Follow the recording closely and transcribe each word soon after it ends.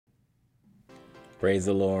Praise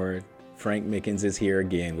the Lord. Frank Mickens is here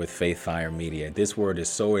again with Faith Fire Media. This word is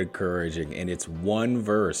so encouraging, and it's one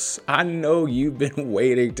verse. I know you've been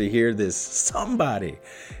waiting to hear this. Somebody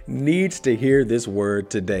needs to hear this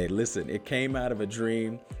word today. Listen, it came out of a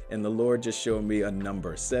dream, and the Lord just showed me a number,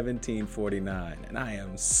 1749. And I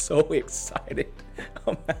am so excited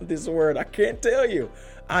about this word. I can't tell you.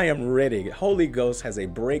 I am ready. Holy Ghost has a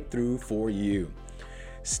breakthrough for you.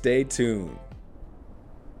 Stay tuned.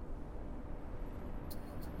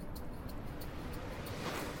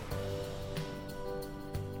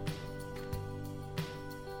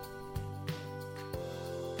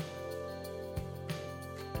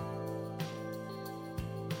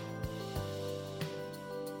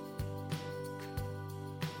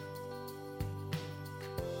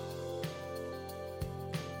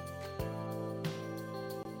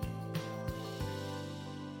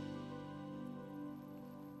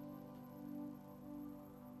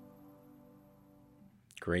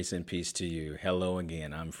 Grace and peace to you. Hello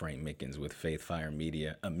again. I'm Frank Mickens with Faith Fire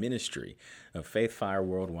Media, a ministry of Faith Fire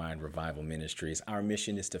Worldwide Revival Ministries. Our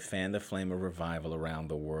mission is to fan the flame of revival around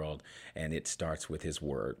the world, and it starts with His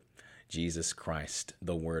Word. Jesus Christ,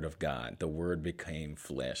 the Word of God. The Word became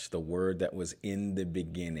flesh. The Word that was in the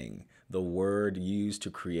beginning. The Word used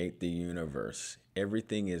to create the universe.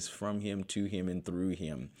 Everything is from Him, to Him, and through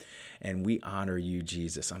Him. And we honor you,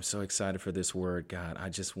 Jesus. I'm so excited for this word, God. I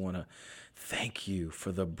just want to thank you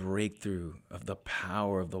for the breakthrough of the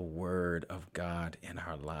power of the Word of God in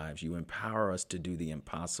our lives. You empower us to do the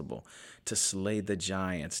impossible, to slay the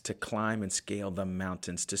giants, to climb and scale the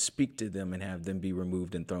mountains, to speak to them and have them be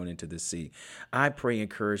removed and thrown into the sea. I pray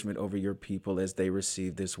encouragement over your people as they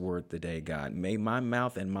receive this word today, God. May my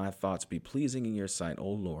mouth and my thoughts be pleasing in your sight, O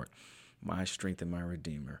Lord, my strength and my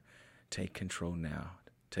Redeemer. Take control now.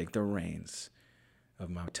 Take the reins of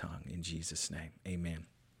my tongue in Jesus' name. Amen.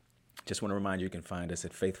 Just want to remind you, you can find us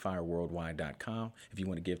at faithfireworldwide.com. If you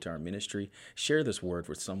want to give to our ministry, share this word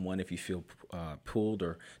with someone if you feel pulled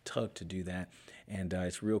or tugged to do that. And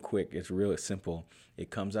it's real quick. It's real simple. It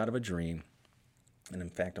comes out of a dream. And in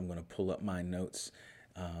fact, I'm going to pull up my notes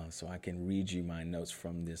so I can read you my notes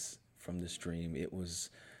from this dream. It was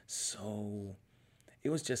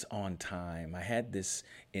just on time. I had this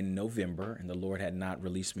in November, and the Lord had not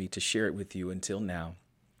released me to share it with you until now.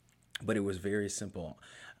 But it was very simple.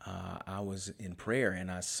 I was in prayer, and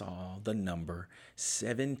I saw the number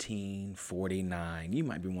 1749. You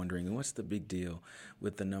might be wondering, what's the big deal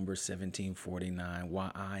with the number 1749? Why,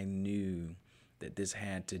 I knew that this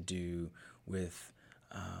had to do with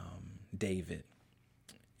David.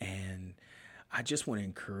 And I just want to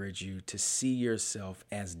encourage you to see yourself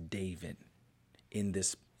as David in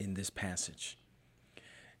this passage.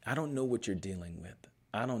 I don't know what you're dealing with.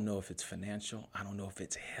 I don't know if it's financial. I don't know if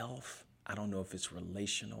it's health. I don't know if it's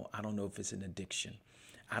relational. I don't know if it's an addiction.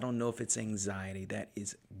 I don't know if it's anxiety that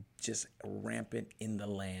is just rampant in the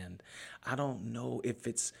land. I don't know if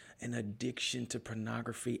it's an addiction to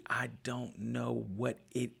pornography. I don't know what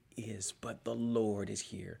it is, but the Lord is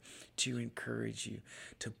here to encourage you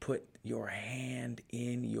to put your hand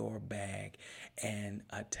in your bag and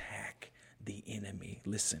attack the enemy.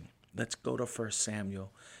 Listen, let's go to 1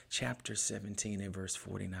 Samuel chapter 17 and verse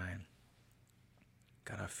 49.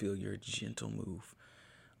 God, I feel your gentle move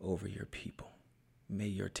over your people. May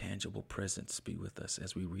your tangible presence be with us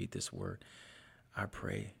as we read this word. I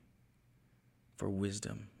pray for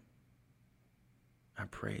wisdom. I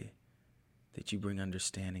pray that you bring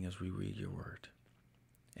understanding as we read your word,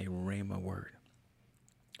 a rhema word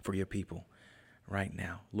for your people right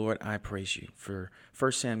now. Lord, I praise you for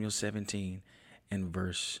 1 Samuel 17 and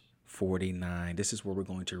verse 49. This is where we're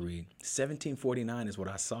going to read. 1749 is what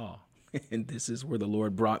I saw, and this is where the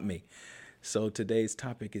Lord brought me. So today's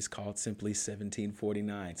topic is called simply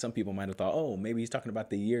 1749. Some people might have thought, oh, maybe he's talking about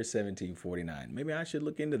the year 1749. Maybe I should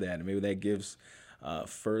look into that, and maybe that gives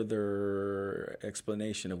further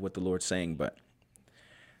explanation of what the Lord's saying. But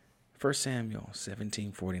 1 Samuel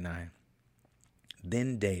 1749.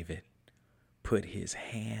 Then David put his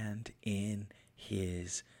hand in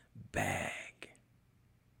his bag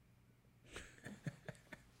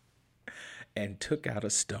and took out a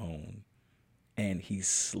stone, and he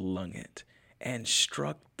slung it and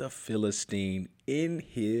struck the Philistine in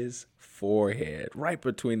his forehead, right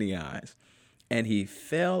between the eyes, and he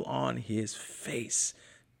fell on his face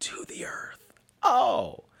to the earth.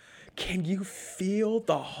 Oh, can you feel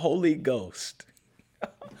the Holy Ghost?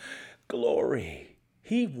 Glory.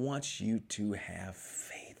 He wants you to have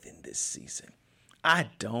faith in this season. I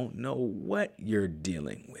don't know what you're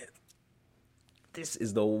dealing with. This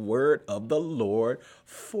is the word of the Lord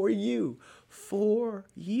for you. For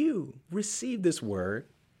you. Receive this word.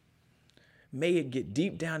 May it get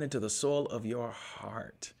deep down into the soil of your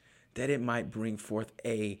heart, that it might bring forth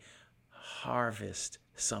a harvest,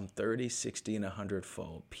 some 30, 60, and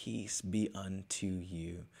 100-fold. Peace be unto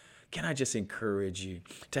you. Can I just encourage you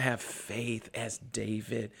to have faith as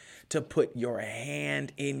David, to put your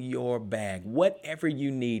hand in your bag? Whatever you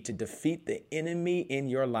need to defeat the enemy in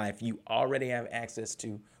your life, you already have access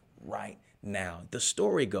to right now. The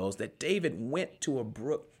story goes that David went to a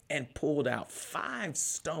brook and pulled out 5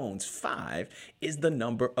 stones. 5 is the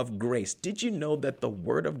number of grace. Did you know that the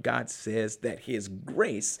word of God says that his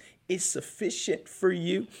grace is sufficient for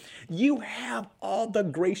you? You have all the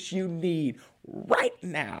grace you need right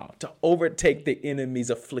now to overtake the enemy's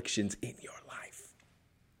afflictions in your life.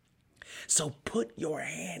 So put your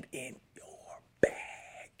hand in your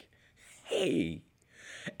bag. Hey,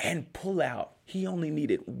 and pull out. He only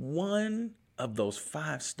needed one of those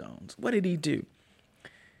 5 stones. What did he do?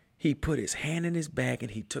 He put his hand in his bag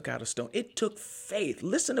and he took out a stone. It took faith.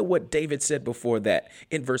 Listen to what David said before that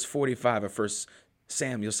in verse 45 of 1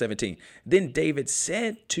 Samuel 17. Then David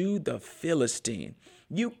said to the Philistine,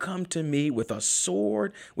 you come to me with a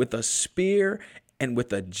sword, with a spear, and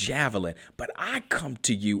with a javelin, but I come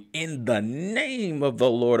to you in the name of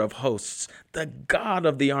the Lord of hosts, the God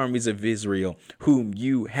of the armies of Israel, whom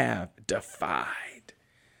you have defied.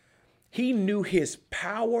 He knew his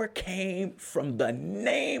power came from the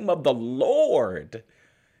name of the Lord,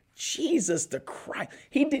 Jesus the Christ.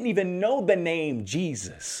 He didn't even know the name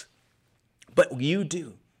Jesus, but you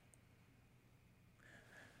do.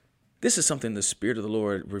 This is something the Spirit of the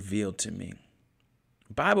Lord revealed to me.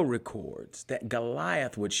 The Bible records that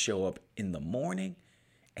Goliath would show up in the morning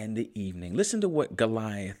and the evening. Listen to what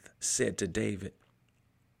Goliath said to David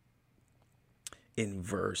in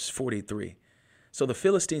verse 43. So the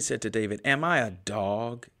Philistine said to David, am I a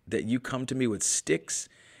dog that you come to me with sticks?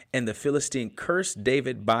 And the Philistine cursed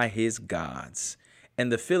David by his gods.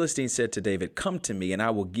 And the Philistine said to David, come to me, and I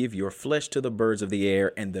will give your flesh to the birds of the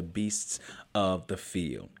air and the beasts of the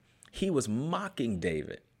field. He was mocking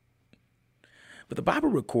David. But the Bible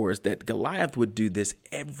records that Goliath would do this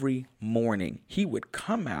every morning. He would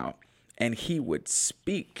come out and he would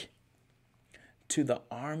speak to the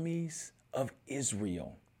armies of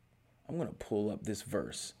Israel. I'm going to pull up this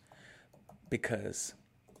verse because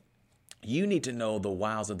you need to know the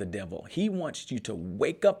wiles of the devil. He wants you to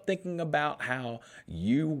wake up thinking about how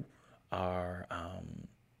you're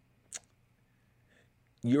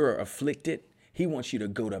afflicted. He wants you to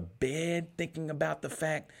go to bed thinking about the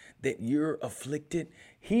fact that you're afflicted.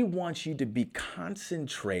 He wants you to be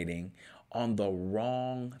concentrating on the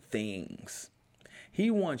wrong things. He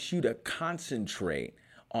wants you to concentrate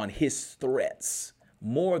on his threats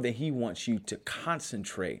more than he wants you to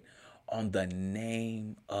concentrate on the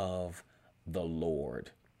name of the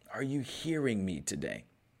Lord. Are you hearing me today?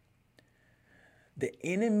 The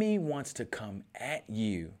enemy wants to come at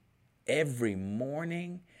you every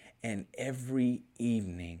morning and every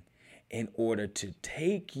evening in order to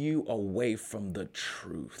take you away from the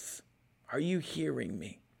truth. Are you hearing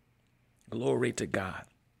me? Glory to God.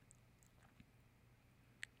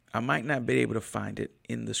 I might not be able to find it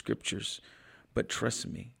in the scriptures, but trust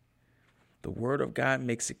me, the word of God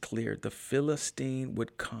makes it clear. The Philistine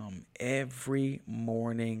would come every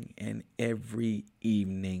morning and every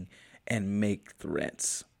evening and make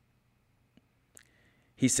threats.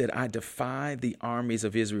 He said, I defy the armies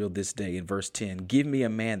of Israel this day. In verse 10, give me a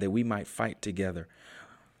man that we might fight together.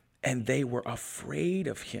 And they were afraid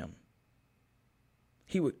of him.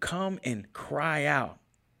 He would come and cry out,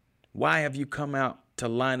 why have you come out to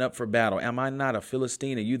line up for battle? Am I not a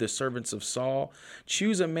Philistine? Are you the servants of Saul?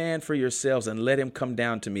 Choose a man for yourselves and let him come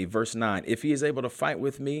down to me. Verse 9, if he is able to fight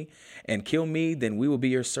with me and kill me, then we will be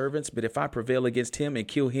your servants. But if I prevail against him and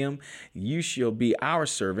kill him, you shall be our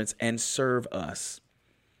servants and serve us.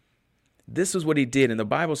 This is what he did. And the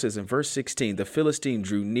Bible says in verse 16, the Philistine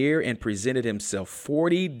drew near and presented himself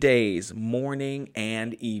 40 days, morning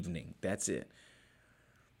and evening. That's it.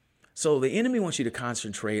 So the enemy wants you to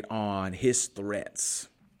concentrate on his threats.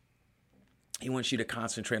 He wants you to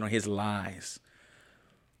concentrate on his lies.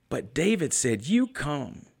 But David said, you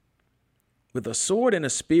come with a sword and a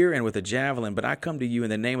spear and with a javelin, but I come to you in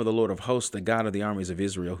the name of the Lord of hosts, the God of the armies of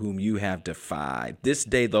Israel, whom you have defied. This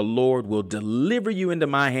day the Lord will deliver you into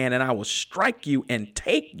my hand, and I will strike you and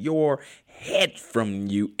take your head from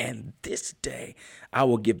you. And this day I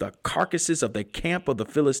will give the carcasses of the camp of the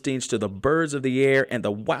Philistines to the birds of the air and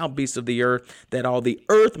the wild beasts of the earth, that all the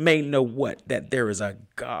earth may know what? That there is a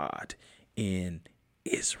God in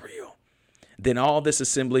Israel. Then all this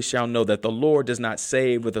assembly shall know that the Lord does not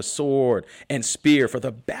save with a sword and spear, for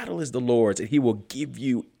the battle is the Lord's, and he will give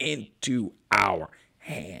you into our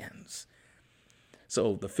hands.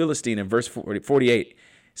 So the Philistine in verse 48.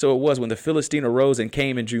 So it was when the Philistine arose and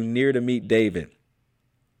came and drew near to meet David,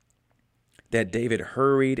 that David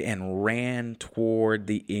hurried and ran toward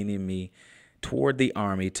the enemy, toward the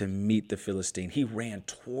army to meet the Philistine. He ran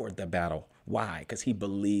toward the battle. Why? Because he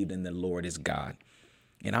believed in the Lord his God.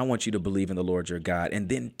 And I want you to believe in the Lord your God. And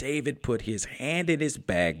then David put his hand in his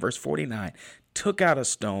bag, verse 49, took out a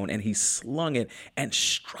stone and he slung it and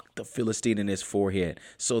struck the Philistine in his forehead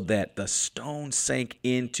so that the stone sank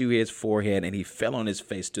into his forehead and he fell on his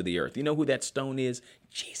face to the earth. You know who that stone is?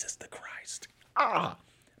 Jesus the Christ.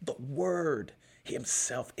 The Word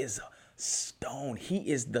himself is a stone. He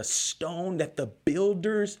is the stone that the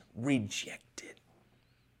builders rejected.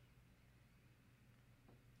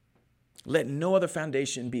 Let no other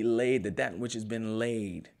foundation be laid than that which has been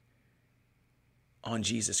laid on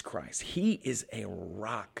Jesus Christ. He is a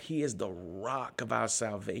rock. He is the rock of our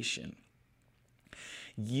salvation.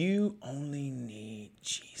 You only need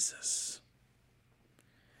Jesus.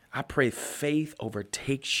 I pray faith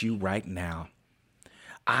overtakes you right now.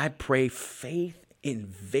 I pray faith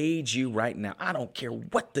invades you right now. I don't care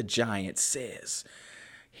what the giant says.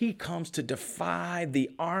 He comes to defy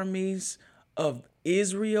the armies of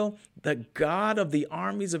Israel, the God of the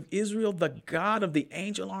armies of Israel, the God of the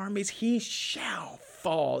angel armies. He shall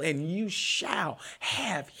fall and you shall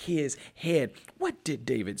have his head. What did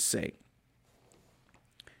David say?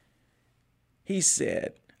 He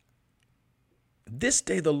said, this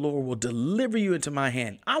day the Lord will deliver you into my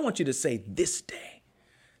hand. I want you to say this day.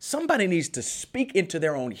 Somebody needs to speak into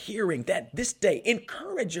their own hearing that this day,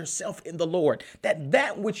 encourage yourself in the Lord,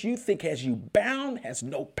 that which you think has you bound has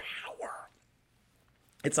no power.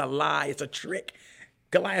 It's a lie. It's a trick.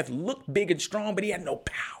 Goliath looked big and strong, but he had no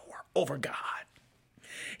power over God.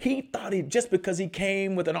 He thought just because he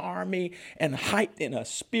came with an army and height and a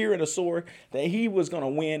spear and a sword, that he was going to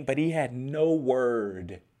win, but he had no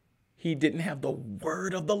word. He didn't have the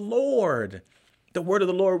word of the Lord. The word of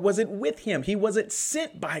the Lord wasn't with him. He wasn't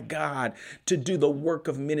sent by God to do the work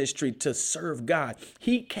of ministry, to serve God.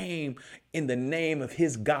 He came in the name of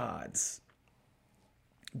his gods.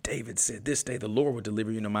 David said, this day the Lord will deliver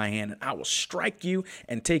you into my hand, and I will strike you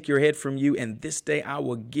and take your head from you. And this day I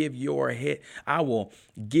will give your head. I will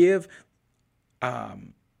give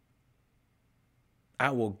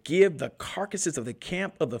the carcasses of the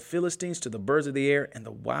camp of the Philistines to the birds of the air and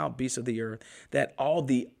the wild beasts of the earth, that all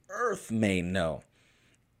the earth may know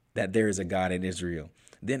that there is a God in Israel.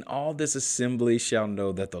 Then all this assembly shall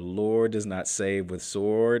know that the Lord does not save with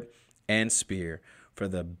sword and spear, for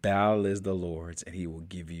the battle is the Lord's, and he will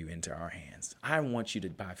give you into our hands. I want you to,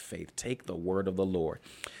 by faith, take the word of the Lord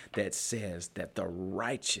that says that the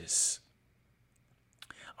righteous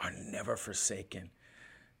are never forsaken.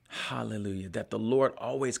 Hallelujah. That the Lord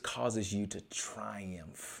always causes you to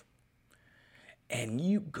triumph. And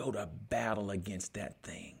you go to battle against that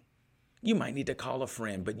thing. You might need to call a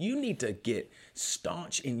friend, but you need to get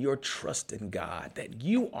staunch in your trust in God, that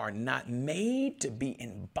you are not made to be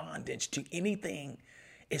in bondage to anything,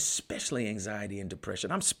 especially anxiety and depression.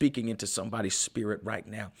 I'm speaking into somebody's spirit right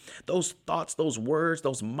now. Those thoughts, those words,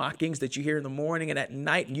 those mockings that you hear in the morning and at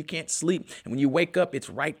night and you can't sleep. And when you wake up, it's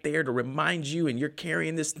right there to remind you, and you're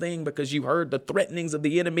carrying this thing because you heard the threatenings of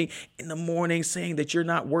the enemy in the morning saying that you're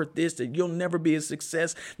not worth this, that you'll never be a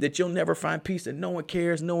success, that you'll never find peace, that no one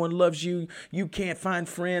cares, no one loves you, you can't find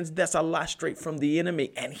friends. That's a lie straight from the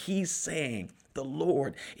enemy. And he's saying, the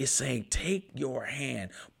Lord is saying, take your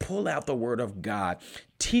hand, pull out the word of God,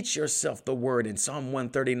 teach yourself the word. In Psalm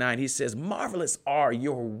 139, he says, marvelous are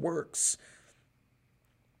your works.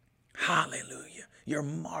 Hallelujah. You're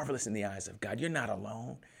marvelous in the eyes of God. You're not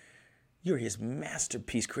alone. You're his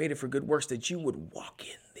masterpiece, created for good works, that you would walk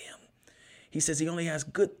in them. He says he only has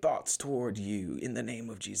good thoughts toward you in the name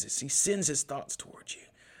of Jesus. He sends his thoughts toward you.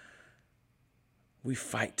 We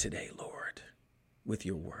fight today, Lord, with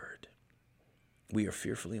your word. We are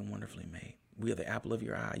fearfully and wonderfully made. We are the apple of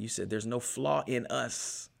your eye. You said there's no flaw in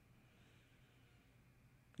us.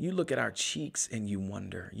 You look at our cheeks and you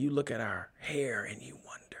wonder. You look at our hair and you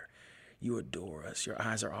wonder. You adore us. Your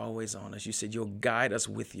eyes are always on us. You said you'll guide us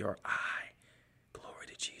with your eye. Glory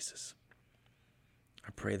to Jesus. I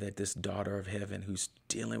pray that this daughter of heaven who's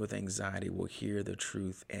dealing with anxiety will hear the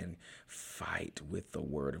truth and fight with the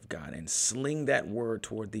word of God and sling that word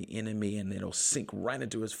toward the enemy, and it'll sink right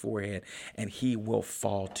into his forehead and he will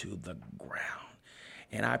fall to the ground.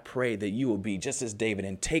 And I pray that you will be just as David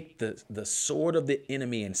and take the sword of the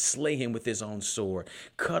enemy and slay him with his own sword,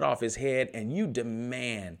 cut off his head, and you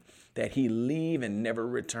demand that he leave and never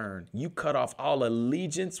return. You cut off all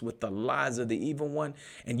allegiance with the lies of the evil one,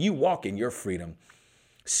 and you walk in your freedom.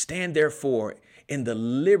 Stand therefore in the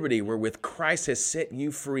liberty wherewith Christ has set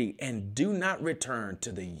you free, and do not return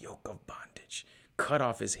to the yoke of bondage. Cut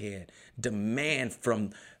off his head. Demand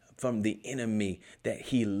from the enemy that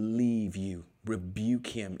he leave you. Rebuke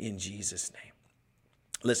him in Jesus' name.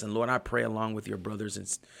 Listen, Lord, I pray along with your brothers and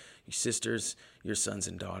your sisters, your sons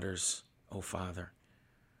and daughters, oh Father,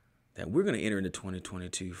 that we're going to enter into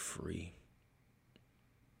 2022 free.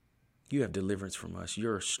 You have deliverance from us.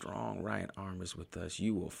 Your strong right arm is with us.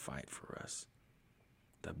 You will fight for us.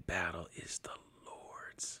 The battle is the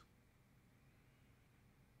Lord's.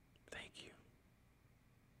 Thank you.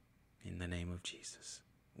 In the name of Jesus,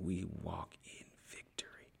 we walk in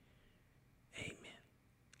victory. Amen.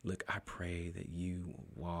 Look, I pray that you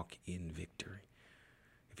walk in victory.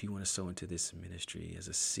 If you want to sow into this ministry as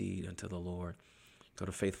a seed unto the Lord, go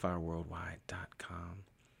to faithfireworldwide.com.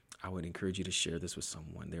 I would encourage you to share this with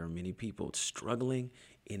someone. There are many people struggling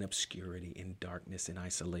in obscurity, in darkness, in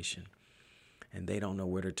isolation, and they don't know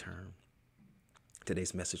where to turn.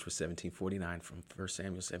 Today's message was 1749 from 1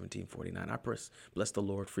 Samuel 1749. I bless the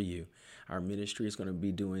Lord for you. Our ministry is going to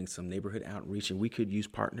be doing some neighborhood outreach, and we could use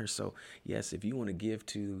partners. So, yes, if you want to give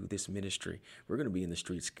to this ministry, we're going to be in the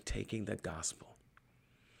streets taking the gospel.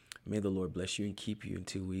 May the Lord bless you and keep you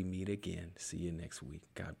until we meet again. See you next week.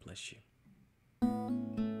 God bless you.